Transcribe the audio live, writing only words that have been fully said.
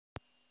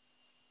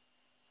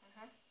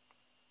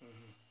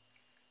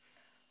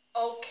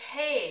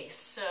Okay,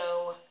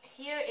 so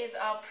here is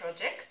our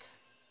project.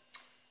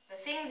 The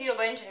things you're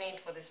going to need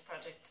for this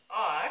project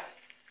are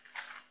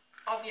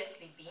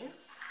obviously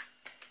beans,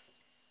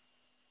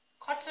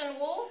 cotton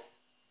wool.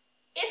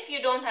 If you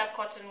don't have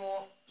cotton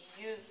wool,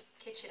 use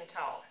kitchen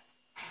towel.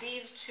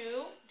 These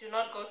two do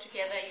not go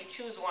together, you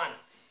choose one,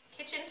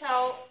 kitchen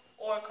towel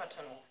or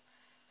cotton wool.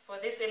 For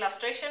this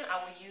illustration,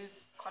 I will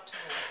use cotton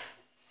wool.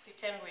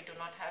 Pretend we do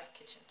not have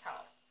kitchen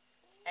towel.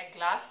 A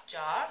glass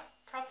jar,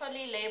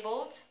 properly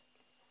labeled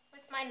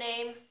with my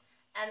name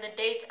and the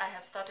date I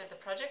have started the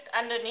project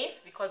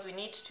underneath, because we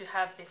need to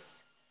have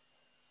this.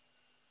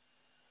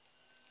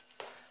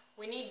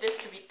 We need this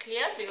to be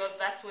clear because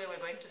that's where we're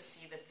going to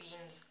see the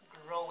beans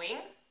growing.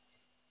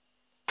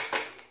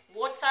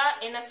 Water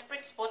in a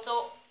spritz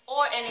bottle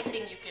or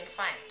anything you can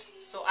find.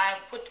 So I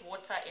have put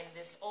water in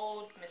this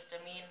old Mr.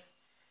 Mean,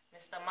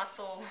 Mr.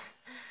 Muscle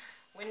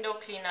window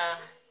cleaner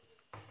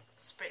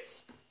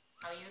spritz.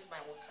 I'll use my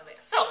water there.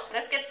 So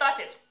let's get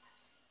started.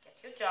 Get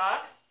your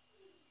jar,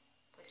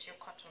 put your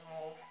cotton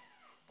wool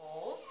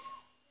balls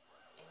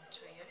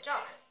into your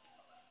jar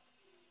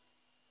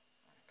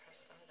and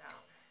press them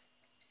down.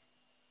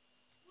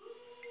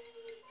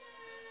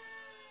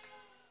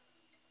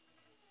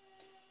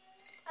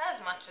 As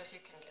much as you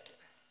can get it.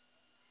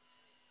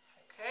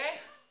 Okay,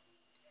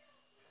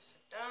 press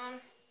it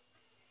down.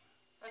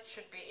 That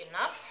should be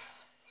enough.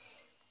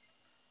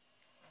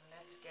 And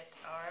let's get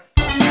our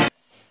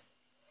beans.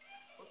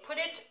 We'll put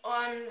it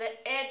on the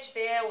edge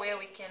there where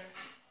we can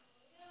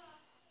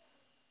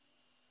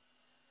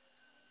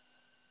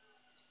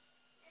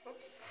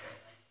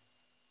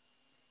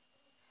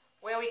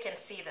where we can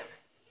see them.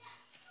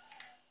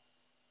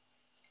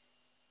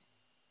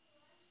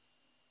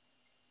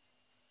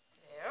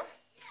 There.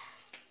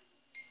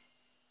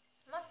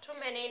 Not too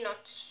many,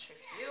 not too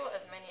few,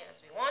 as many as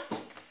we want.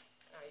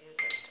 I'll use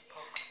this to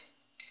poke.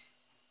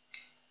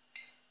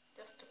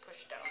 Just to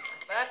push down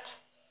like that.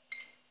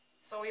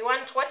 So we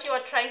want, what you are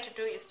trying to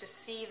do is to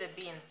see the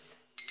beans.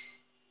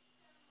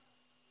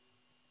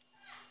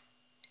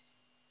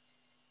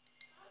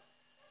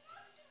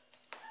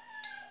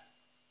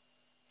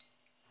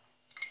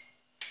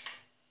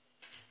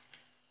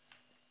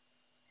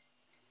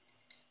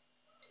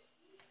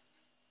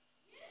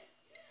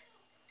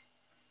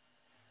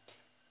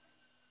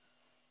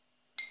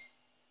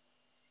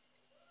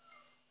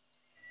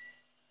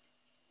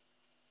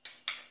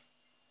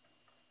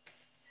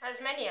 As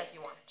many as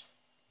you want.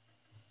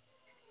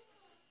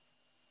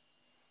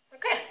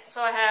 Okay,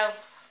 so I have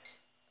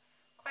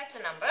quite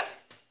a number.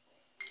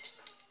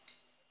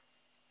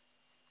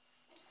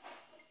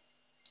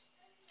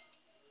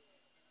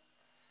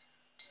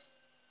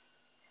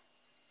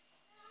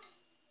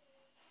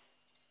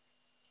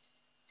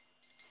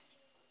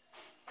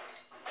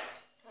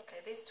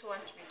 Okay, these two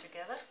want to be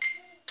together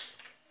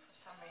for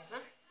some reason. I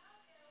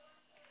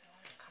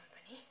want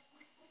company.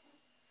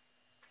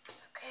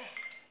 Okay.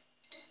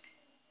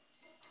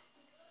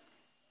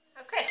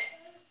 Okay,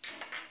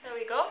 there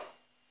we go.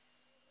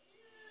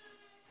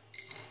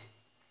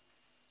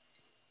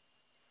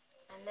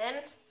 And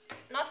then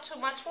not too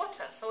much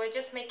water, so we're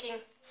just making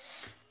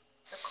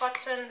the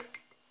cotton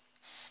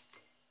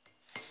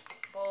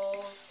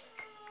balls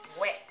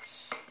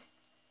wet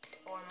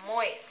or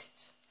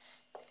moist.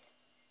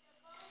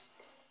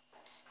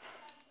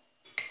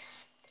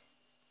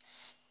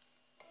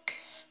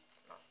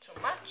 Not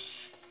too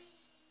much.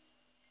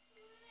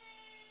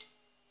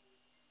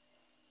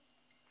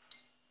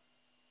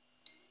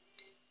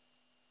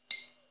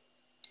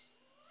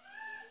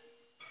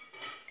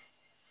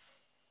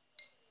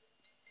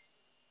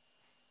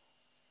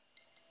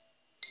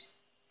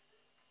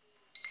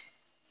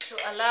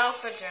 To allow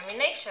for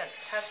germination,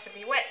 it has to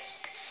be wet.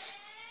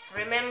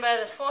 Remember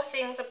the 4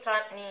 things a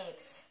plant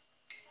needs: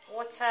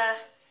 water,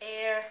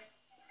 air,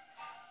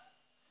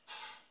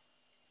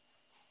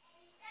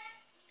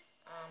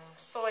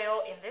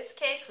 soil. In this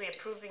case, we are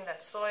proving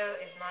that soil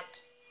is not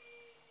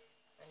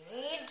a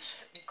need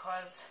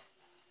because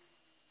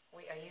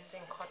we are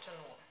using cotton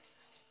wool.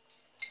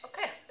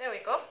 Okay, there we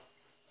go.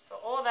 So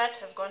all that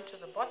has gone to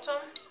the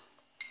bottom.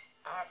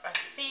 Our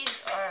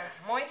seeds are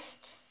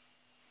moist.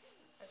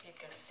 As you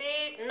can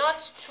see,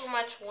 not too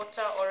much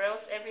water or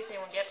else everything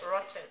will get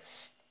rotten.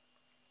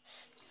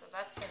 So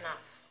that's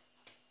enough.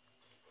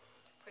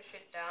 Push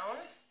it down.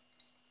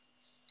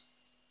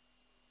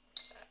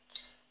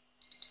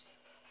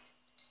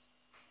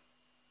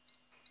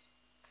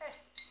 Okay.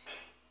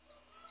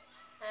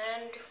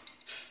 And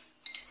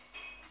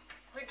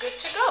we're good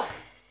to go.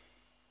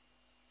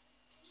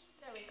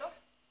 There we go.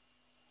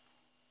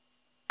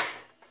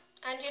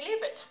 And you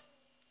leave it.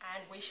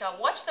 And we shall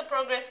watch the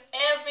progress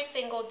every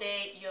single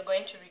day. You're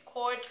going to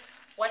record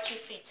what you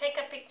see. Take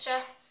a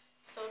picture.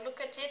 So look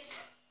at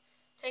it.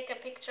 Take a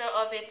picture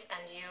of it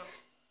and you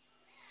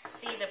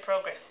see the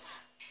progress.